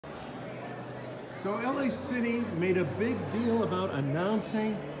So LA City made a big deal about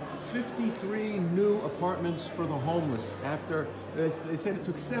announcing 53 new apartments for the homeless after they said it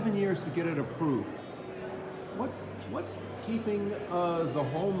took 7 years to get it approved. What's keeping the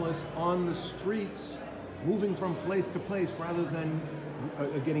homeless on the streets, moving from place to place rather than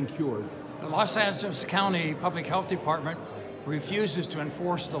getting cured? The Los Angeles County Public Health Department refuses to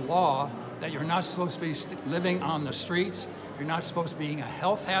enforce the law that you're not supposed to be living on the streets. You're not supposed to be being a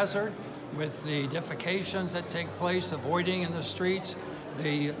health hazard with the defecations that take place, avoiding in the streets,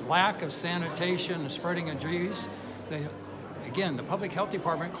 the lack of sanitation, the spreading of disease. Again, the Public Health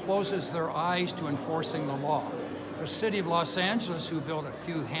Department closes their eyes to enforcing the law. The city of Los Angeles, who built a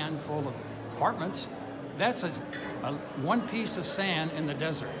few handful of apartments, that's one piece of sand in the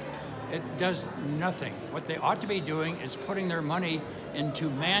desert. It does nothing. What they ought to be doing is putting their money into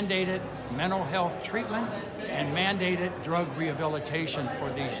mandated mental health treatment and mandated drug rehabilitation for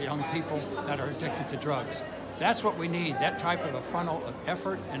these young people that are addicted to drugs. That's what we need, that type of a funnel of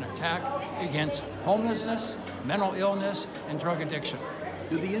effort and attack against homelessness, mental illness, and drug addiction.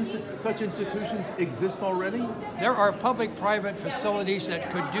 Do such institutions exist already? There are public-private facilities that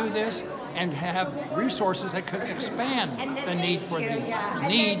could do this and have resources that could expand the need for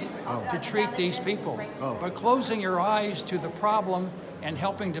to treat these people. But closing your eyes to the problem and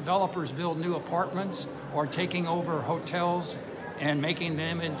helping developers build new apartments or taking over hotels and making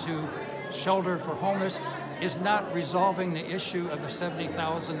them into shelter for homeless is not resolving the issue of the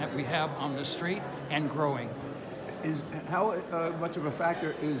 70,000 that we have on the street and growing. How much of a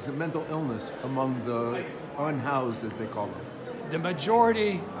factor is mental illness among the unhoused, as they call them? The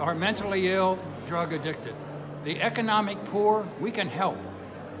majority are mentally ill, drug addicted. The economic poor, we can help.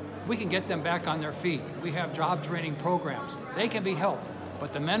 We can get them back on their feet. We have job training programs. They can be helped.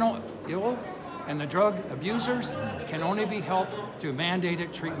 But the mental ill and the drug abusers can only be helped through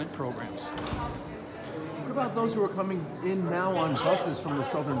mandated treatment programs. What about those who are coming in now on buses from the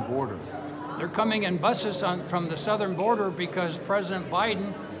southern border? They're coming in buses from the southern border because President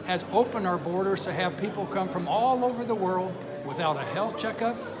Biden has opened our borders to have people come from all over the world without a health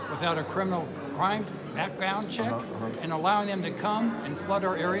checkup, without a criminal crime background check, and allowing them to come and flood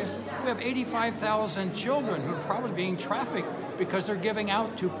our areas. We have 85,000 children who are probably being trafficked because they're giving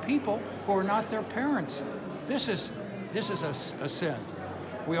out to people who are not their parents. This is a sin.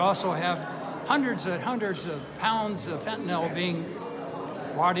 We also have hundreds of pounds of fentanyl being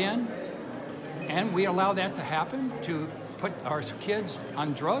brought in, and we allow that to happen, to put our kids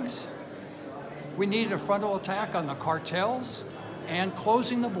on drugs. We need a frontal attack on the cartels and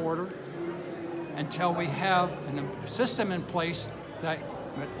closing the border until we have a system in place that,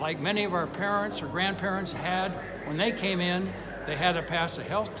 like many of our parents or grandparents had when they came in, they had to pass a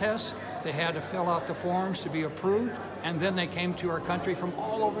health test, they had to fill out the forms to be approved, and then they came to our country from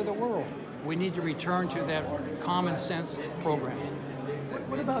all over the world. We need to return to that common sense program.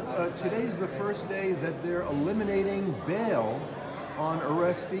 What about today's the first day that they're eliminating bail on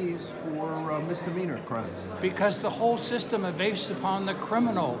arrestees for misdemeanor crimes? Because the whole system is based upon the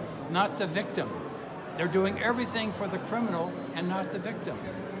criminal, not the victim. They're doing everything for the criminal and not the victim.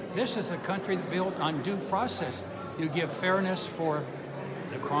 This is a country built on due process. You give fairness for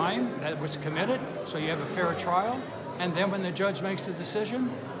the crime that was committed, so you have a fair trial, and then when the judge makes the decision,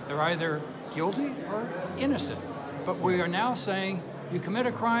 they're either guilty or innocent. But we are now saying, you commit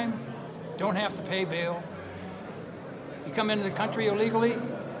a crime, don't have to pay bail. You come into the country illegally,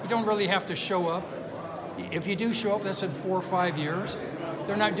 you don't really have to show up. If you do show up, that's in 4 or 5 years.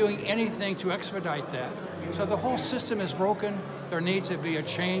 They're not doing anything to expedite that. So the whole system is broken. There needs to be a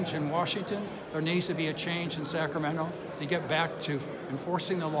change in Washington. There needs to be a change in Sacramento to get back to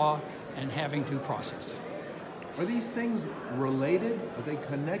enforcing the law and having due process. Are these things related? Are they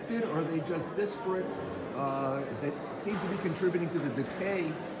connected, or are they just disparate that seem to be contributing to the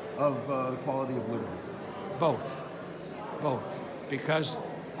decay of the quality of living? Both. Because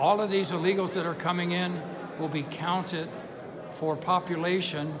all of these illegals that are coming in will be counted for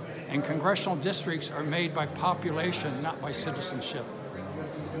population, and congressional districts are made by population, not by citizenship.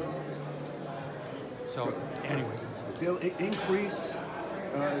 So anyway. They'll increase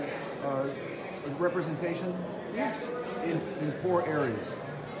representation? Yes. In poor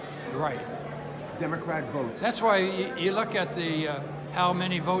areas? Right. Democrat votes. That's why you look at how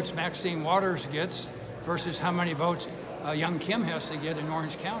many votes Maxine Waters gets versus how many votes young Kim has to get in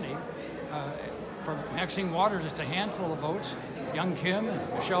Orange County. For Maxine Waters, it's a handful of votes. Young Kim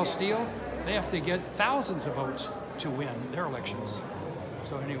and Michelle Steele, they have to get thousands of votes to win their elections.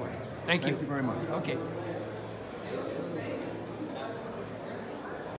 So anyway, thank you. Thank you very much. Okay.